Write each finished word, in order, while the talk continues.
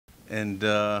And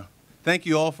thank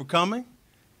you all for coming.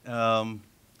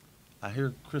 I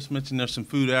hear Chris mention there's some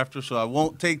food after, so I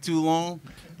won't take too long.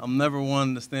 I'm never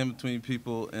one to stand between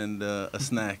people and a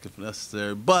snack if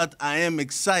necessary. But I am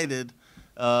excited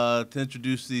to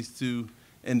introduce these two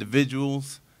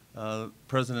individuals.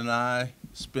 President and I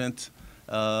spent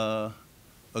a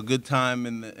good time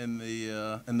in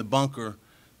the bunker,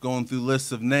 going through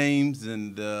lists of names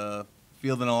and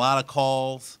fielding a lot of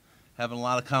calls, having a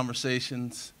lot of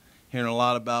conversations, hearing a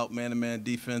lot about man-to-man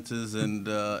defenses and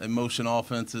motion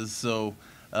offenses. So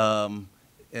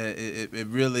it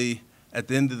really, at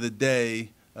the end of the day,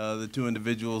 the two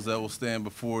individuals that will stand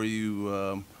before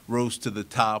you rose to the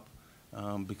top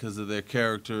because of their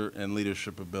character and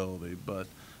leadership ability. But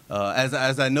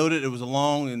as I noted, it was a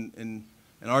long and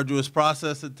arduous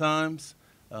process at times,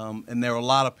 and there were a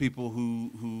lot of people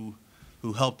who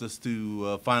helped us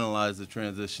to finalize the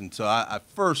transition. So I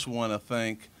first want to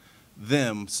thank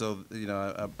them. So, you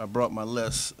know, I brought my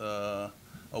list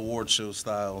award show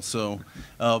style. So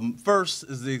first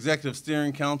is the Executive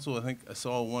Steering Council. I think I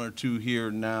saw one or two here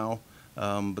now,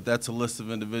 but that's a list of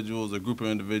individuals, a group of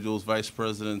individuals, vice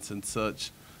presidents and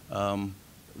such,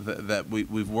 that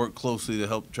we've worked closely to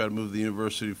help try to move the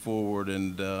university forward,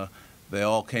 and they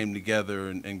all came together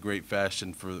in great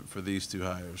fashion for these two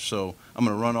hires. So I'm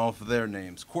going to run off of their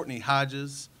names. Courtney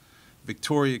Hodges,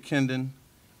 Victoria Kendon,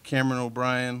 Cameron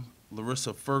O'Brien,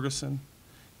 Larissa Ferguson,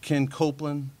 Ken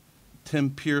Copeland, Tim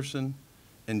Pearson,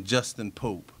 and Justin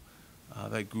Pope.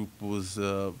 That group was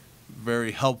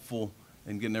very helpful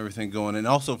in getting everything going. And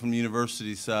also from the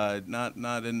university side, not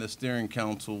in the steering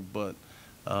council, but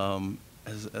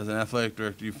as an athletic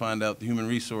director, you find out the human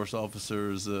resource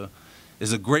officer is a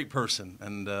great person,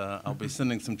 and I'll be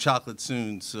sending some chocolate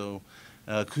soon. So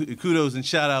kudos and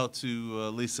shout out to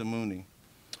Lisa Mooney.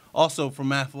 Also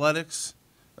from athletics,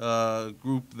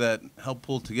 group that helped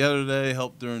pull together today,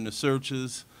 helped during the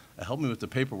searches, helped me with the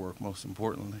paperwork most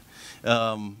importantly,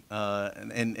 and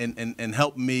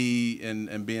helped me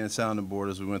in being a sounding board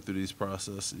as we went through these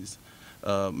processes.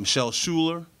 Michelle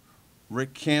Schuler,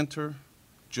 Rick Cantor,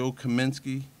 Joe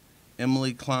Kaminsky,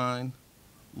 Emily Klein,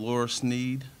 Laura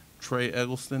Sneed, Trey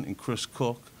Eggleston, and Chris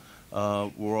Cook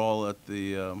were all at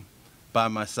the by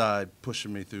my side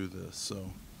pushing me through this.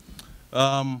 So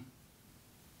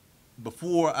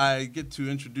before I get to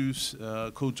introduce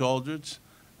Coach Aldrich,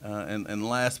 and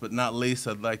last but not least,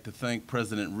 I'd like to thank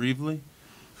President Reevely,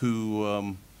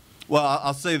 who, well,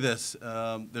 I'll say this,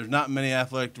 there's not many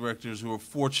athletic directors who are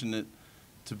fortunate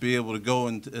to be able to go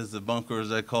into, as the bunker,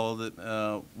 as I called it,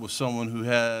 with someone who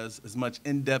has as much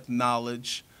in-depth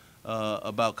knowledge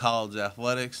about college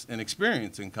athletics and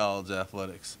experience in college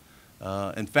athletics.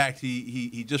 In fact,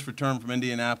 he just returned from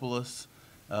Indianapolis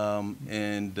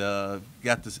and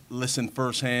got to listen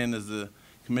firsthand as the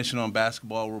Commission on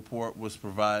Basketball report was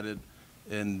provided,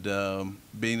 and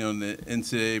being on the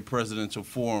NCAA Presidential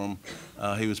Forum,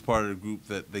 he was part of the group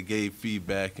that they gave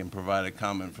feedback and provided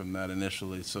comment from that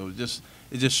initially. So it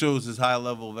just shows his high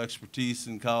level of expertise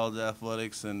in college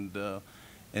athletics, and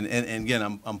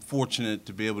again, I'm fortunate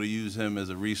to be able to use him as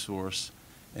a resource,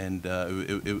 and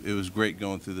it was great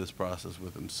going through this process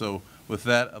with him. So with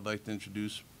that, I'd like to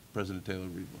introduce President Taylor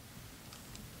Reevely.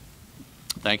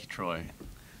 Thank you, Troy.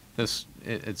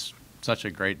 It's such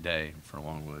a great day for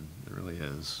Longwood. It really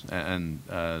is, and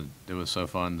it was so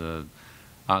fun to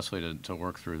honestly to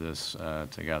work through this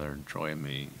together, Troy and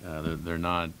me. There are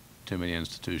not too many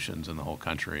institutions in the whole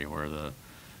country where the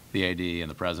AD and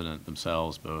the president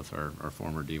themselves both are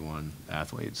former D1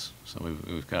 athletes. So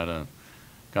we've got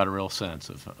a real sense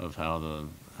of how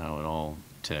it all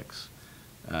ticks,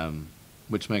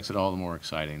 which makes it all the more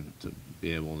exciting to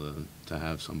be able to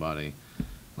have somebody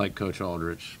like Coach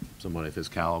Aldrich, somebody of his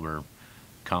caliber,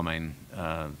 coming.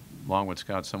 Longwood's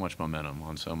got so much momentum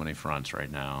on so many fronts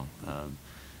right now.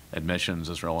 Admissions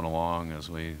is rolling along as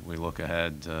we look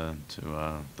ahead to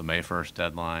the May 1st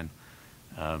deadline.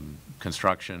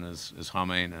 Construction is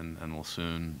humming and will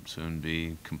soon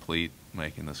be complete,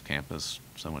 making this campus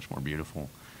so much more beautiful.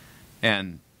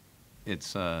 And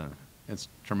it's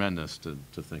tremendous to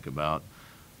think about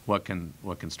what can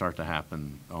start to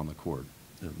happen on the court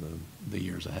in the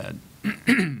years ahead.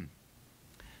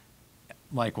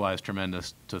 Likewise,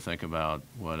 tremendous to think about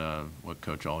what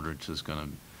Coach Aldrich is going to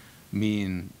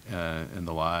mean in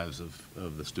the lives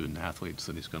of the student athletes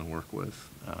that he's going to work with.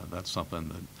 That's something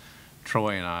that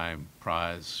Troy and I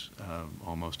prize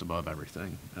almost above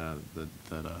everything.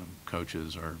 That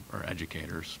coaches are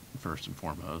educators first and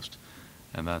foremost,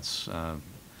 and that's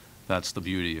the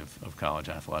beauty of college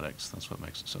athletics. That's what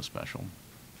makes it so special.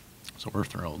 So we're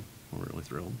thrilled. We're really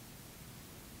thrilled.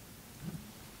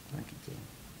 Thank you,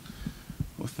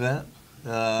 Tim. with that,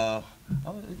 I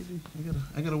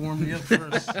gotta warm me up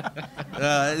first.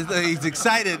 He's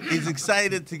excited. He's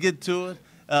excited to get to it.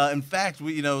 In fact,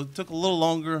 we took a little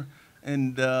longer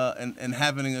and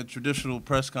having a traditional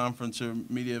press conference or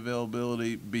media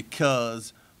availability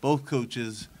because both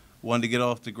coaches wanted to get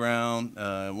off the ground,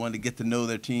 wanted to get to know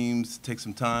their teams, take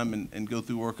some time and go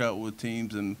through workout with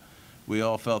teams, and we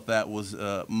all felt that was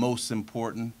most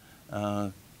important.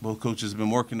 Both coaches have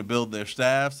been working to build their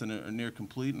staffs and are near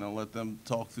complete, and I'll let them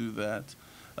talk through that.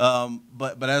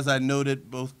 But as I noted,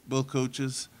 both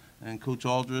coaches and Coach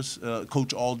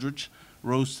Aldrich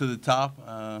rose to the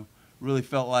top. Really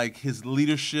felt like his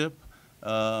leadership,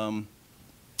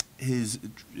 he's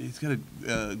got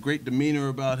a great demeanor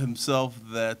about himself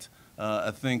that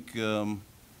I think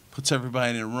puts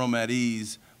everybody in the room at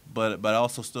ease. But I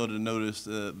also started to notice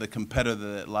the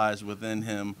competitor that lies within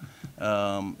him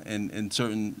in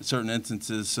certain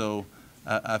instances. So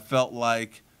I felt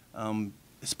like,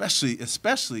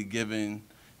 especially given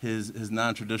his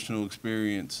non-traditional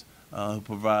experience, he'll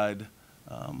provide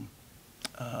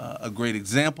a great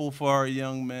example for our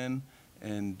young men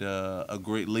and a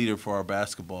great leader for our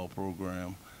basketball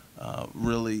program.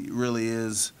 Really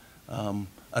is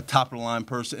a top-of-the-line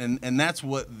person, and that's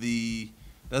what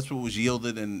was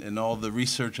yielded in all the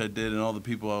research I did and all the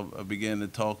people I began to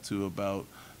talk to about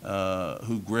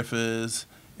who Griff is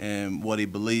and what he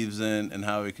believes in and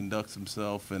how he conducts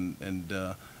himself. And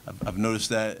I've noticed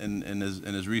that in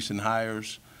his recent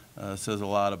hires. Says a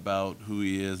lot about who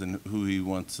he is and who he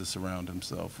wants to surround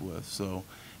himself with. So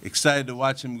excited to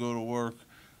watch him go to work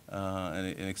and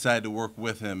excited to work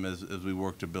with him as we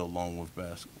work to build Longwood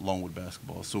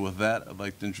basketball. So with that, I'd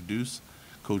like to introduce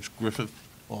Coach Griff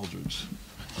Aldrich.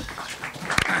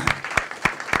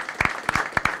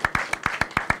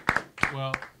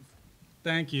 Well,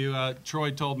 thank you. Troy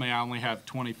told me I only have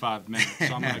 25 minutes,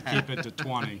 so I'm going to keep it to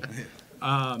 20.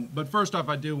 But first off,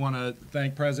 I do want to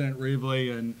thank President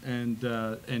Reevely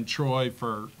and Troy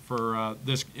for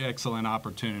this excellent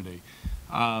opportunity.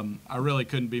 I really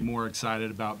couldn't be more excited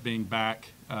about being back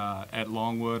at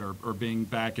Longwood or being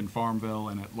back in Farmville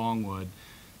and at Longwood.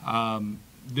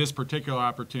 This particular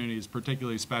opportunity is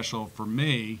particularly special for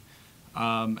me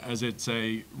as it's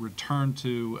a return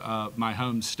to my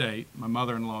home state. My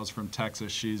mother-in-law is from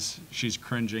Texas. She's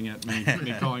cringing at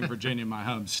me calling Virginia my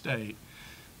home state.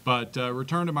 But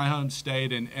return to my home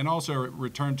state and also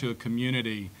return to a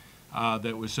community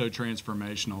that was so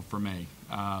transformational for me,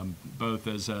 both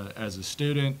as a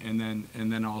student and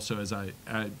then also as I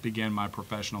began my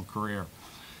professional career.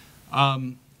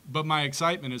 But my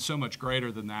excitement is so much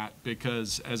greater than that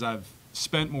because as I've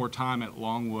spent more time at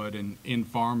Longwood and in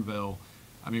Farmville,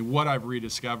 I mean, what I've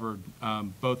rediscovered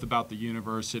both about the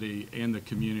university and the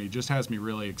community just has me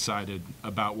really excited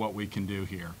about what we can do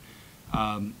here.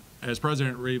 As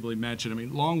President Reevely mentioned, I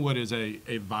mean, Longwood is a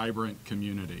vibrant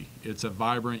community. It's a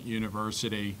vibrant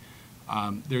university.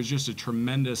 There's just a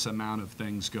tremendous amount of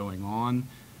things going on.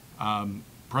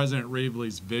 President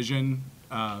Reevely's vision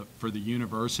for the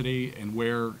university and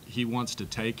where he wants to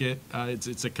take it,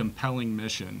 it's a compelling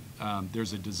mission.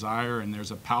 There's a desire and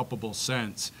there's a palpable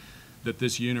sense that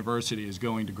this university is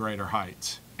going to greater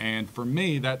heights. And for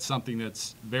me, that's something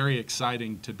that's very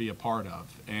exciting to be a part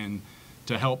of and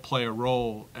to help play a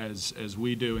role as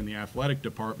we do in the athletic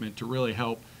department to really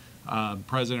help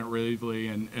President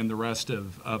Reevely and the rest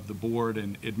of the board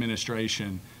and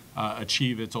administration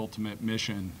achieve its ultimate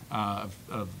mission of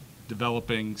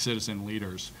developing citizen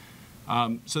leaders.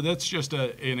 So that's just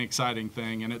an exciting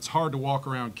thing, and it's hard to walk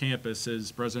around campus,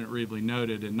 as President Reevely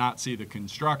noted, and not see the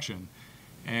construction.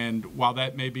 And while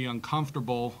that may be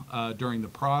uncomfortable during the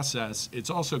process, it's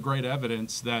also great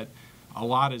evidence that a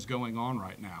lot is going on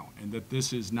right now and that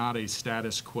this is not a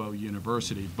status quo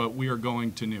university, but we are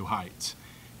going to new heights.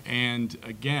 And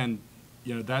again,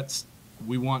 you know,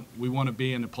 we want to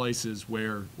be in the places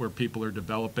where people are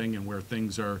developing and where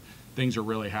things are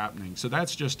really happening. So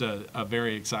that's just a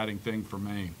very exciting thing for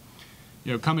me.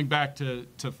 You know, coming back to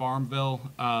Farmville,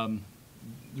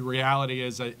 the reality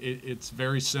is it's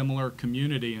very similar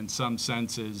community in some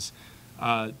senses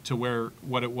to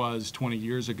what it was 20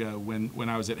 years ago when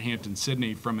I was at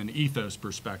Hampton-Sydney from an ethos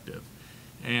perspective.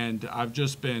 And I've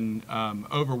just been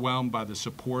overwhelmed by the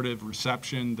supportive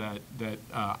reception that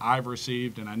I've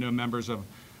received, and I know members of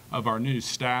our new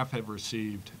staff have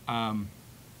received. And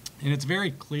it's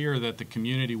very clear that the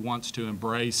community wants to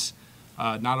embrace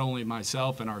not only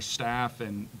myself and our staff,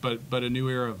 but a new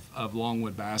era of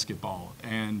Longwood basketball.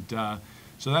 And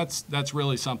so that's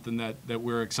really something that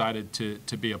we're excited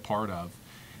to be a part of.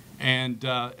 And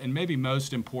maybe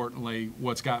most importantly,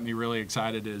 what's got me really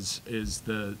excited is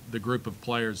the group of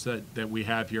players that we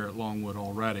have here at Longwood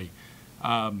already.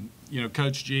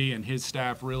 Coach G and his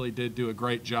staff really did do a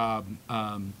great job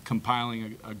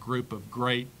compiling a group of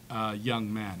great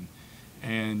young men.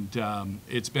 And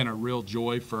it's been a real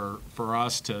joy for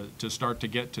us to start to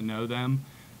get to know them.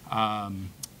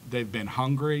 They've been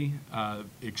hungry,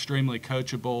 extremely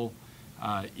coachable,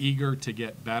 eager to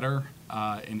get better,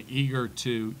 and eager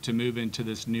to move into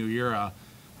this new era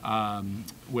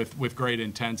with great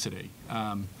intensity.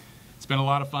 It's been a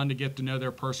lot of fun to get to know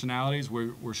their personalities.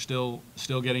 We're still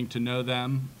getting to know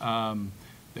them.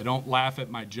 They don't laugh at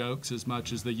my jokes as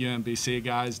much as the UMBC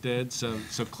guys did, so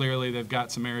clearly they've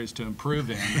got some areas to improve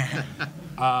in.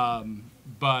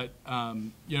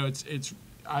 It's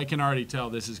I can already tell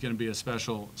this is going to be a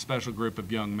special group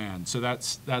of young men. So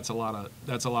that's a lot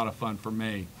of fun for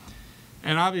me.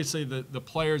 And obviously the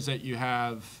players that you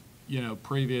have,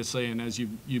 previously, and as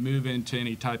you move into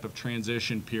any type of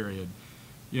transition period,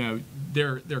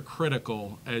 they're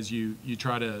critical as you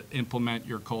try to implement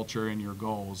your culture and your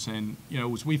goals. And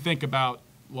as we think about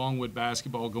Longwood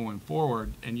basketball going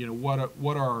forward, and what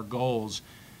are our goals?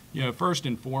 First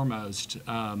and foremost,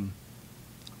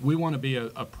 we want to be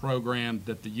a program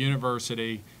that the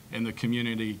university and the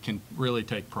community can really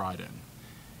take pride in.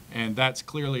 And that's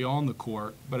clearly on the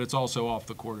court, but it's also off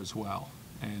the court as well.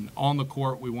 And on the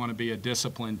court, we want to be a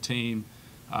disciplined team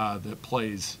that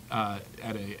plays at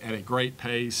a great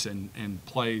pace and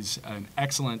plays an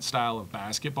excellent style of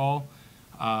basketball.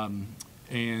 But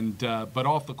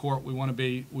off the court, we want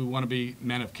to be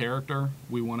men of character.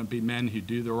 We want to be men who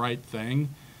do the right thing.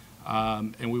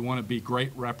 And we want to be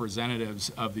great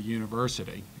representatives of the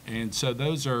university. And so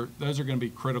those are going to be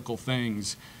critical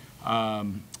things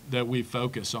that we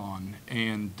focus on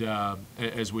and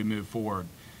as we move forward.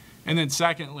 And then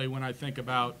secondly, when I think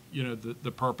about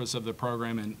the purpose of the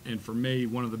program, and for me,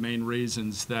 one of the main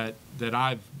reasons that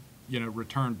I've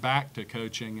returned back to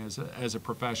coaching as a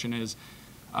profession is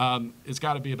it's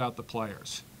got to be about the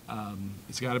players.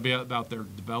 It's got to be about their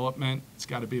development. It's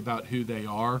got to be about who they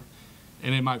are.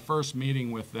 And in my first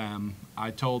meeting with them, I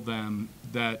told them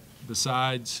that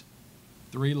besides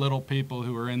 3 little people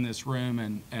who are in this room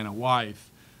and a wife,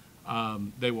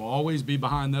 they will always be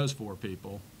behind those 4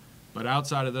 people. But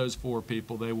outside of those 4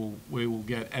 people, we will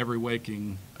get every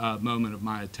waking moment of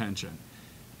my attention.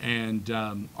 And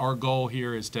our goal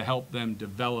here is to help them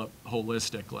develop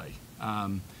holistically.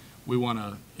 We want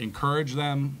to encourage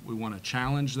them, we want to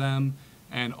challenge them,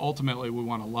 and ultimately we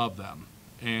want to love them.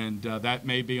 And that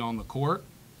may be on the court,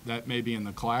 that may be in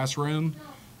the classroom,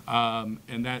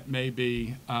 and that may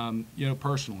be,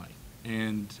 personally.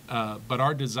 And but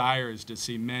our desire is to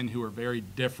see men who are very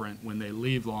different when they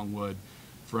leave Longwood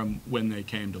from when they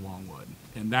came to Longwood,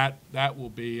 and that will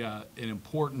be an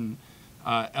important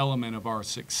element of our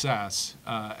success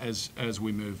as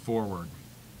we move forward.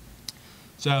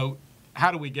 So,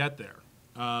 how do we get there?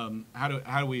 How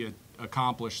do we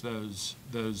accomplish those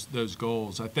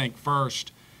goals? I think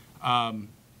first,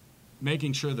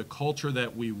 making sure the culture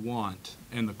that we want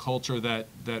and the culture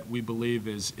that we believe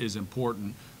is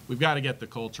important, we've got to get the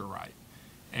culture right.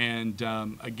 And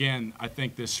again, I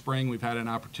think this spring we've had an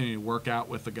opportunity to work out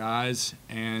with the guys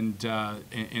and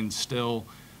instill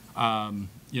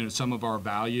some of our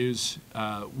values.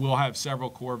 We'll have several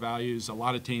core values. A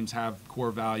lot of teams have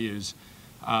core values.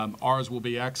 Ours will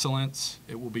be excellence.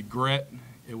 It will be grit.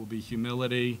 It will be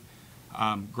humility,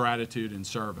 gratitude, and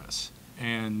service.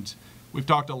 And we've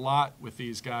talked a lot with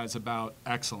these guys about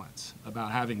excellence,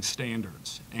 about having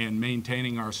standards and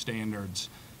maintaining our standards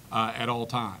at all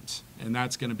times. And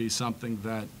that's going to be something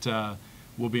that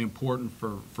will be important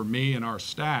for me and our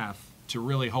staff to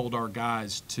really hold our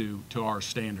guys to our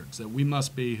standards, that we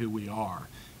must be who we are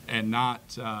and not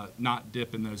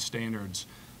dip in those standards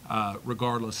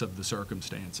regardless of the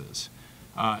circumstances.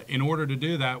 In order to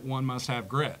do that, one must have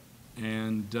grit.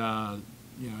 And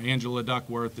Angela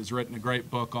Duckworth has written a great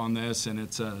book on this, and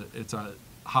it's a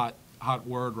hot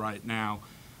word right now.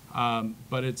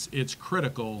 But it's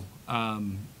critical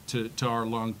to our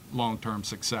long-term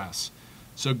success.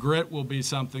 So grit will be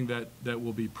something that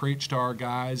will be preached to our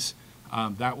guys.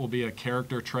 That will be a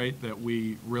character trait that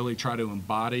we really try to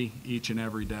embody each and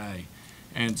every day.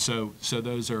 And so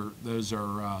those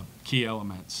are key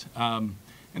elements.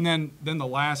 And then the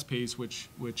last piece, which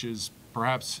is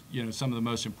perhaps some of the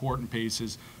most important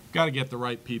pieces, we've got to get the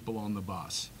right people on the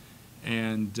bus.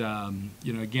 And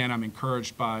again, I'm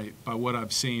encouraged by what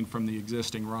I've seen from the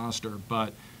existing roster,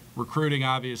 but recruiting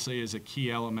obviously is a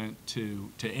key element to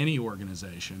any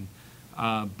organization,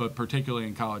 but particularly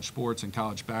in college sports and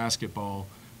college basketball.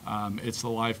 It's the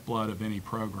lifeblood of any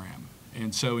program.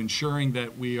 And so ensuring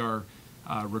that we are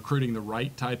recruiting the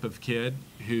right type of kid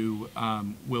who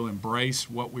will embrace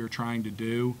what we're trying to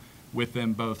do with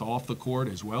them both off the court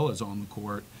as well as on the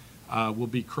court will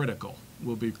be critical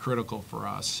for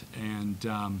us.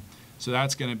 And so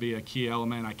that's going to be a key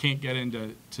element. I can't get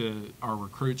into our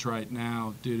recruits right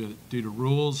now due to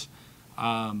rules,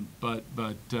 but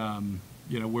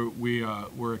you know,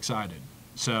 we're excited.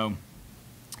 So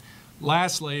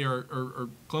lastly, or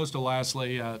close to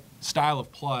lastly, style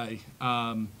of play.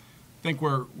 I think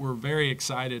we're very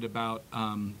excited about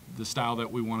the style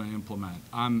that we want to implement.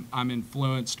 I'm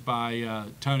influenced by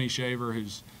Tony Shaver,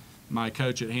 who's my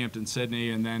coach at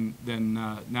Hampton-Sydney, and then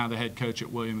now the head coach at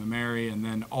William & Mary, and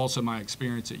then also my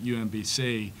experience at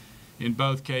UMBC in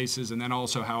both cases, and then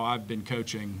also how I've been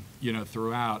coaching, you know,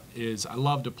 throughout, is I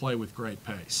love to play with great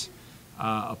pace,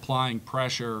 applying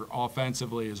pressure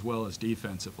offensively as well as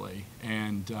defensively.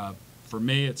 And for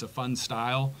me, it's a fun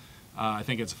style. I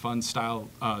think it's a fun style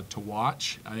to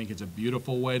watch. I think it's a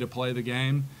beautiful way to play the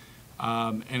game.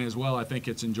 And as well, I think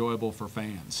it's enjoyable for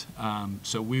fans.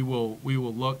 So we will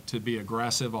look to be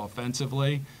aggressive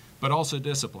offensively, but also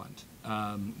disciplined.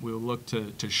 We'll look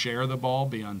to share the ball,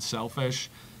 be unselfish.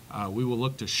 We will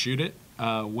look to shoot it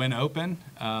when open.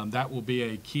 That will be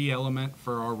a key element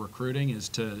for our recruiting, is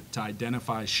to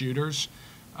identify shooters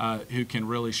who can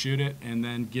really shoot it, and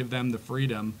then give them the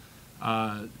freedom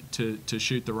to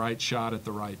shoot the right shot at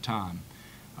the right time.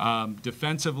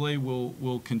 Defensively,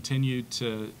 we'll continue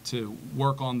to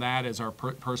work on that as our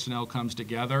personnel comes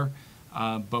together,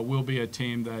 but we'll be a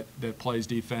team that plays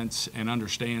defense and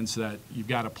understands that you've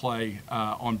got to play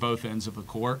on both ends of the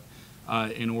court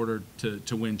in order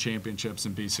to win championships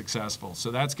and be successful.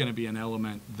 So that's going to be an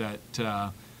element that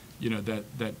you know,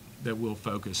 that we'll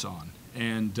focus on.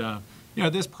 And you know,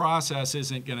 this process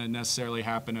isn't going to necessarily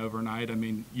happen overnight. I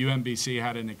mean, UMBC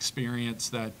had an experience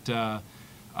that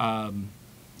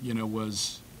you know,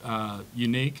 was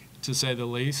unique, to say the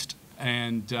least,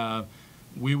 and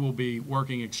we will be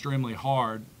working extremely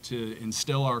hard to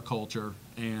instill our culture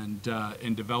and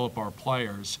develop our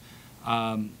players,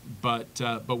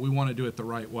 but we want to do it the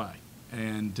right way,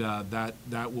 and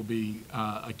that will be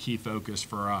a key focus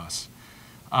for us.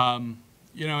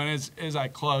 You know, and as I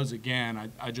close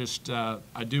again, I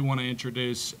do want to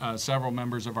introduce several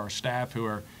members of our staff who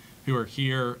are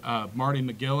here. Marty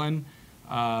McGillen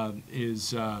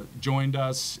is joined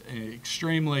us.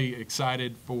 Extremely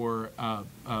excited for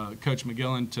Coach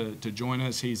McGillen to join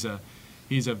us. He's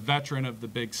a veteran of the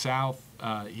Big South.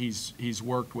 He's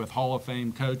worked with Hall of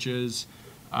Fame coaches.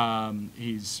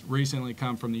 He's recently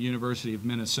come from the University of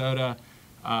Minnesota.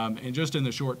 And just in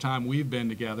the short time we've been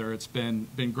together, it's been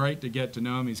great to get to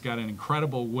know him. He's got an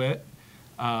incredible wit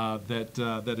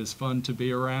that is fun to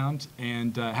be around,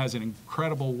 and has an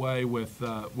incredible way with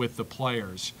the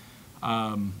players.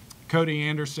 Cody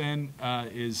Anderson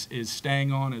is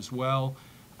staying on as well.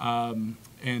 And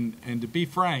to be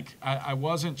frank, I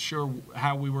wasn't sure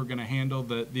how we were going to handle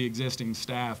the existing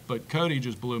staff, but Cody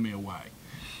just blew me away.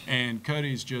 And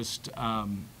Cody's just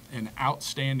an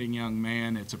outstanding young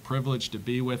man. It's a privilege to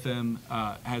be with him.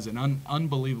 Has an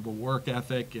unbelievable work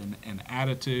ethic and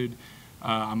attitude.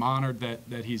 I'm honored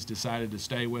that he's decided to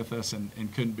stay with us, and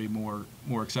couldn't be more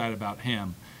excited about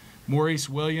him. Maurice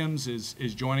Williams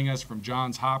is joining us from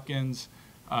Johns Hopkins.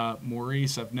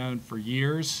 Maurice I've known for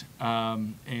years,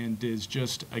 and is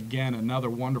just, again, another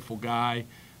wonderful guy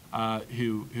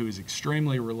who is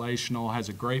extremely relational, has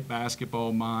a great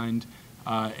basketball mind,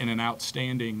 and an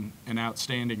outstanding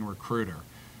recruiter.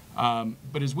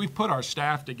 But as we've put our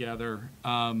staff together,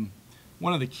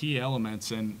 one of the key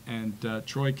elements, and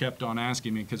Troy kept on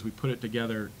asking me because we put it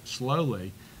together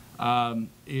slowly,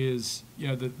 is, you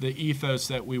know, the ethos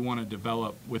that we want to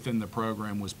develop within the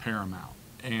program was paramount.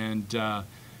 And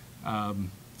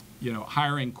you know,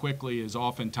 hiring quickly is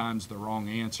oftentimes the wrong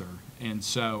answer. And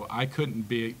so I couldn't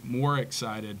be more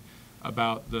excited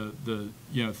about the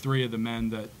you know, three of the men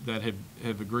that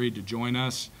have agreed to join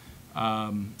us,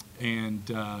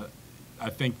 and I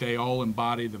think they all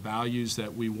embody the values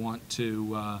that we want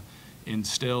to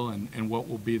instill and what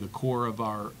will be the core of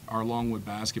our Longwood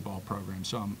basketball program.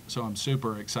 So I'm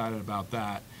super excited about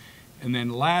that. And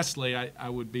then lastly, I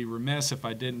would be remiss if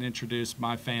I didn't introduce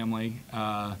my family.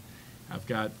 I've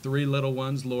got three little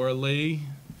ones: Laura Lee,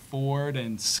 Ford,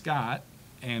 and Scott,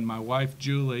 and my wife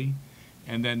Julie.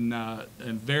 And then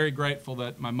I'm very grateful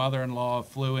that my mother-in-law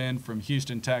flew in from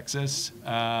Houston, Texas,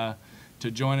 to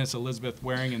join us, Elizabeth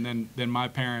Waring, and then my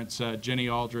parents, Jenny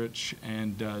Aldrich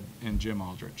and Jim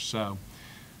Aldrich. So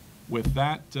with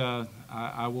that,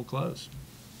 I will close.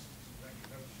 Thank you,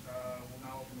 Coach. We'll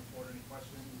now open the floor to any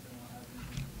questions. Anyone have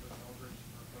anything?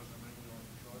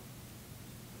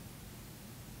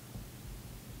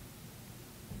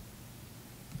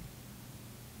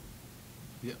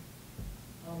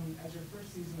 As your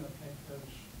first season of head coach,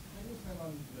 how do you plan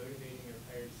on motivating your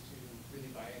players to really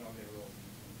buy in on their roles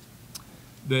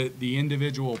in the team? The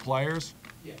individual players?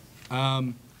 Yes.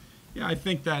 Yeah, I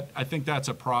think that's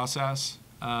a process.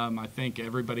 I think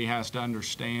everybody has to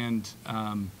understand,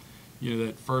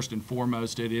 that first and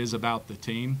foremost it is about the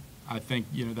team. I think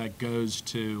that goes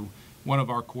to one of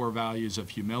our core values of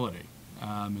humility.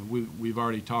 And we've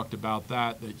already talked about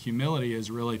that humility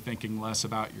is really thinking less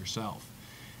about yourself.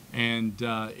 And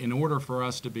in order for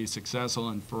us to be successful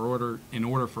and in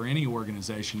order for any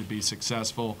organization to be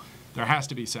successful, there has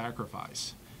to be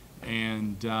sacrifice.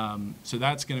 And so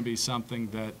that's going to be something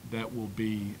that will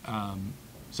be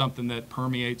something that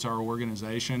permeates our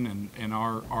organization and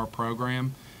our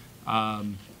program.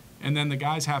 And then the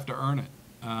guys have to earn it.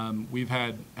 We've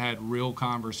had real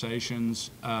conversations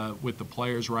with the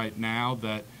players right now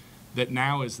that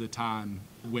now is the time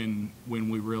when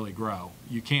we really grow.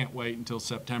 You can't wait until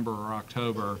September or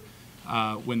October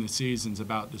when the season's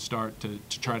about to start to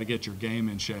try to get your game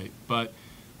in shape. But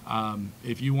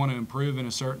if you want to improve in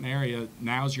a certain area,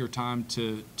 now's your time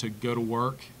to go to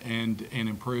work and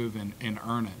improve and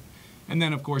earn it. And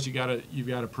then of course you've got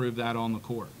to prove that on the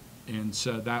court. And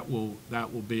so that will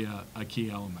be a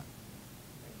key element.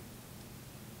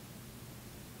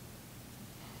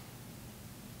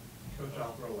 Coach,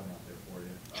 I'll throw one out there for you.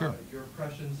 Sure. Your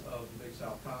impressions of the Big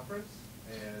South Conference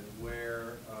and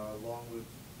where Longwood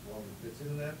fits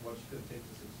into that, what's it going to take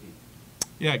to succeed?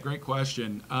 Yeah, great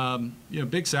question.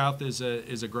 Big South is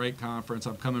a great conference.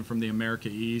 I'm coming from the America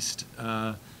East,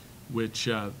 which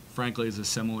frankly is a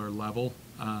similar level,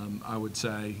 I would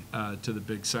say, to the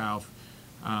Big South.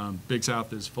 Big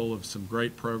South is full of some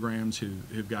great programs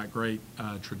who've got great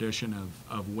tradition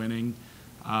of winning.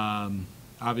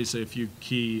 Obviously, a few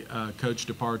key coach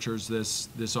departures this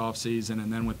offseason,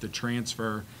 and then with the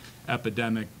transfer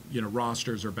epidemic,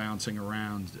 rosters are bouncing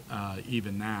around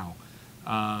even now.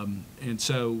 And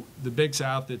so the Big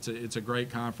South, it's a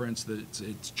great conference.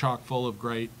 It's chock full of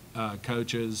great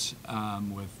coaches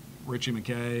with Richie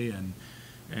McKay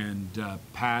and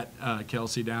Pat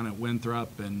Kelsey down at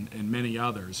Winthrop and many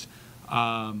others. So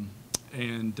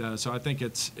I think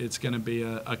it's going to be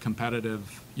a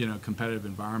competitive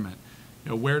environment.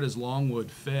 Where does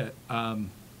Longwood fit?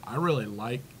 I really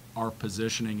like our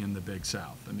positioning in the Big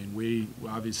South. I mean,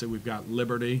 we've got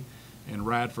Liberty and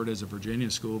Radford as a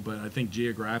Virginia school, but I think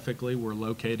geographically we're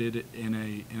located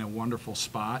in a wonderful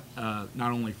spot,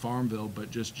 not only Farmville,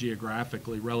 but just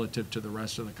geographically relative to the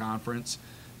rest of the conference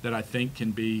that I think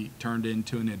can be turned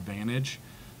into an advantage.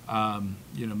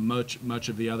 Much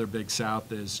of the other Big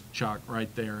South is chock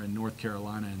right there in North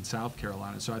Carolina and South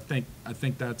Carolina. So I think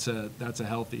that's a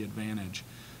healthy advantage.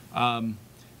 And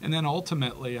then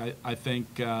ultimately, I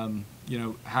think,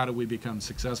 how do we become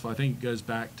successful? I think it goes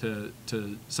back to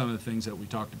some of the things that we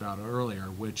talked about earlier,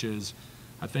 which is,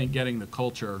 I think, getting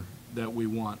the that we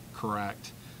want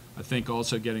correct. I think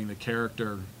also getting the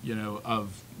character,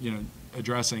 of,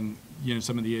 addressing,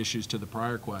 some of the issues to the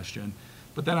prior question.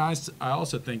 But then I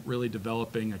also think really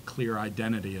developing a clear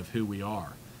identity of who we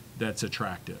are that's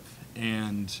attractive.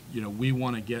 And, we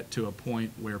want to get to a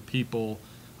point where people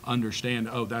understand,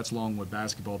 oh, that's Longwood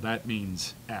basketball, that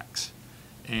means X.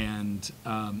 And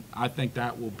I think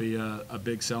that will be a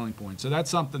big selling point. So that's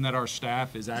something that our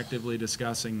staff is actively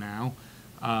discussing now.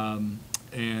 And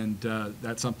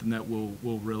that's something that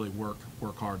we'll really work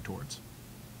hard towards.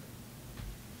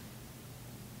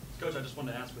 Coach, I just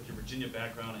wanted to ask, with your Virginia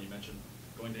background, and you mentioned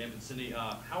going to Hampton-Sydney,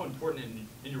 how important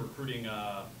in your recruiting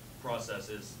process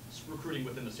is recruiting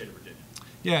within the state of Virginia?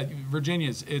 Yeah,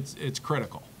 Virginia it's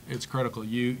critical. It's critical.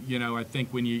 I think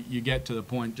when you get to the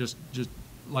point, just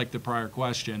like the prior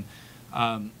question,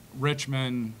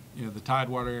 Richmond, the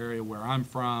Tidewater area where I'm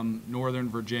from, Northern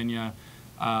Virginia,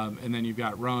 and then you've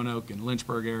got Roanoke and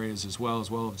Lynchburg areas as well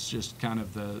as just kind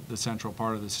of the central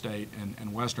part of the state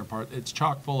and western part. It's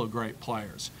chock full of great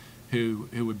players who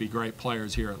would be great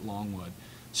players here at Longwood.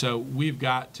 So we've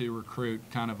got to recruit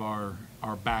kind of our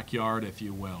backyard, if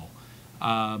you will.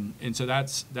 And so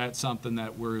that's something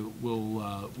that we'll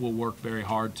work very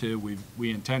hard to.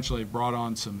 We intentionally brought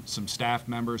on some staff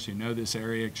members who know this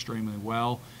area extremely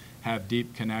well, have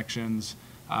deep connections.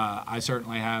 I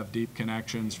certainly have deep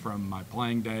connections from my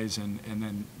playing days and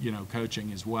then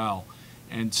coaching as well.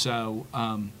 And so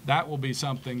that will be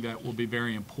something that will be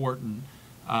very important.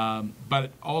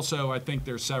 But also I think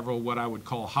there's several what I would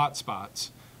call hot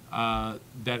spots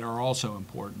that are also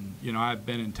important. I've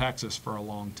been in Texas for a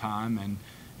long time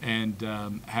and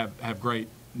have great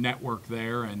network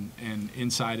there and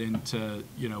insight into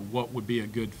what would be a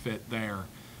good fit there.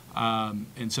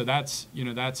 And so that's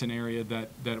an area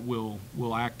that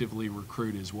we'll actively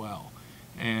recruit as well.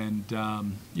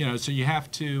 you know, so you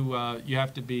have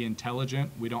to be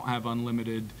intelligent. We don't have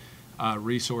unlimited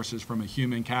resources from a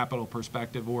human capital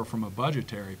perspective or from a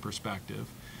budgetary perspective.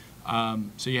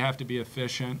 So you have to be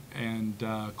efficient and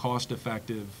cost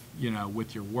effective, you know,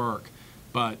 with your work.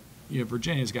 But you know,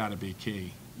 Virginia's got to be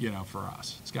key, you know, for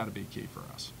us. It's got to be key for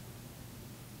us.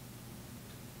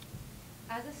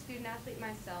 As a student athlete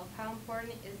myself, how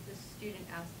important is the student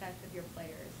aspect of your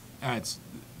players?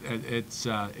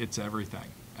 It's everything.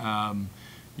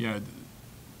 You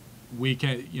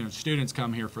know, students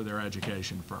come here for their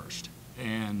education first,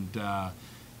 and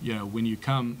you know, when you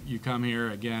come here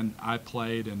again. I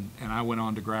played and I went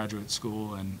on to graduate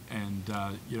school, and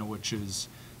you know, which is,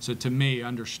 so to me,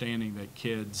 understanding that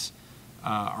kids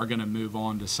are going to move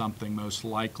on to something most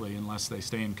likely, unless they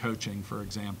stay in coaching, for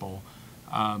example.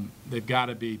 They've got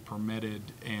to be permitted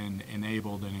and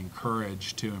enabled and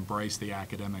encouraged to embrace the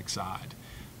academic side.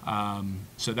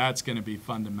 So that's going to be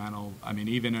fundamental. I mean,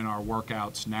 even in our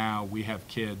workouts now, we have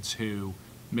kids who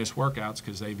miss workouts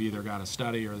because they've either got to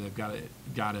study or they've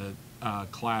got a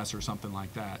class or something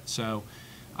like that. So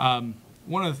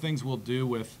one of the things we'll do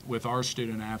with our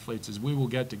student athletes is we will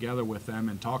get together with them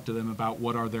and talk to them about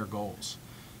what are their goals,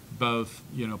 both,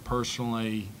 you know,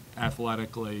 personally,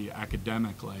 athletically,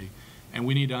 academically. And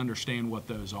we need to understand what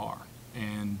those are.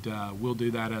 And we'll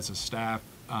do that as a staff.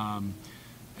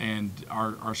 And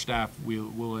our staff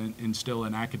will instill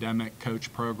an academic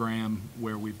coach program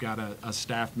where we've got a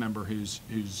staff member who's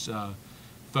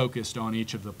focused on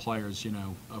each of the players, you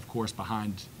know, of course,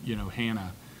 behind, you know,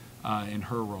 Hannah in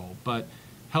her role. But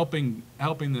helping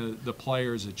the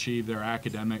players achieve their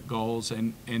academic goals,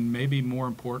 and maybe more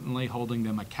importantly, holding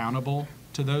them accountable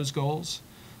to those goals.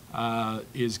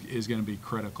 Is going to be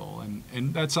critical,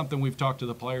 and that's something we've talked to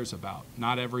the players about.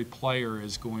 Not every player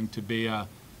is going to be a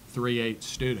 3.8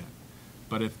 student,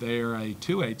 but if they are a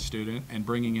 2.8 student and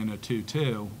bringing in a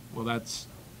 2.2, well, that's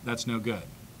no good.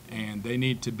 And they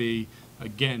need to be,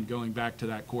 again, going back to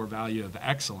that core value of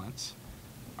excellence.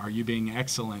 Are you being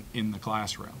excellent in the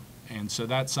classroom? And so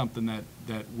that's something that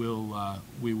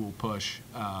we will push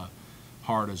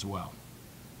hard as well.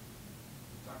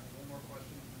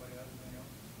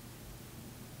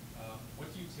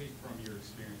 What do you take from your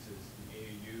experiences in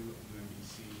AAU and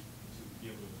UMBC to be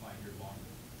able to apply here at Longwood?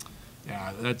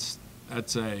 Yeah, that's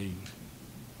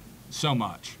so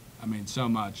much. I mean, so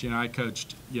much. You know, I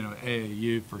coached, you know,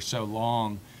 AAU for so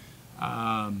long,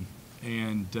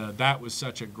 and that was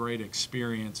such a great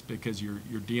experience because you're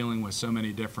dealing with so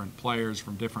many different players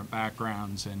from different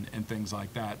backgrounds and things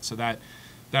like that. So that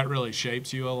really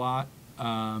shapes you a lot,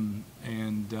 and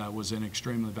was an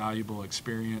extremely valuable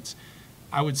experience.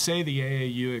 I would say the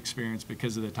AAU experience,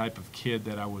 because of the type of kid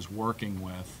that I was working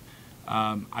with,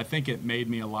 I think it made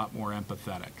me a lot more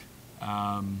empathetic.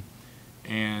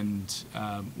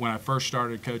 When I first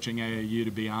started coaching AAU,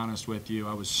 to be honest with you,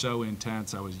 I was so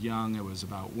intense. I was young. It was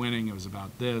about winning. It was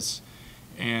about this.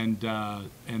 And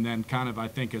then kind of, I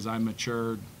think, as I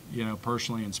matured, you know,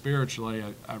 personally and spiritually,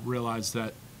 I realized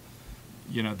that,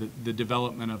 you know, the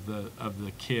development of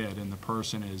the kid and the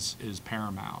person is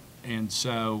paramount. And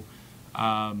so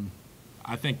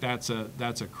I think that's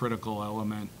a critical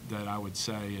element that I would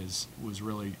say was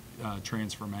really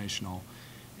transformational.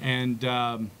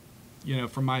 And you know,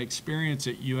 from my experience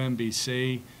at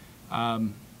UMBC, you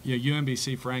know,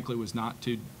 UMBC frankly was not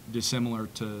too dissimilar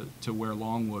to where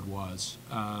Longwood was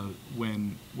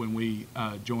when we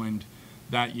joined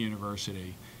that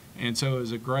university. And so it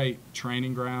was a great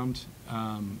training ground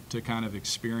to kind of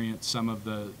experience some of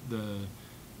the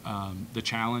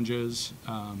challenges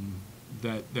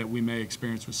that we may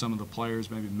experience with some of the players,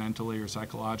 maybe mentally or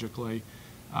psychologically,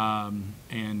 and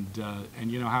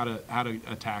you know, how to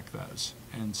attack those.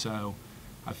 And so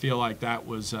I feel like that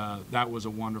was a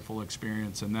wonderful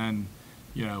experience. And then,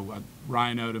 you know,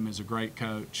 Ryan Odom is a great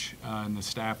coach, and the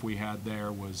staff we had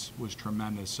there was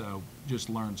tremendous. So just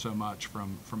learned so much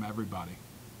from everybody.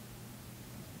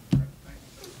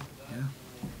 Yeah.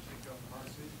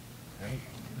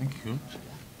 Thank you.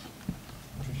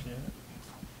 Appreciate it.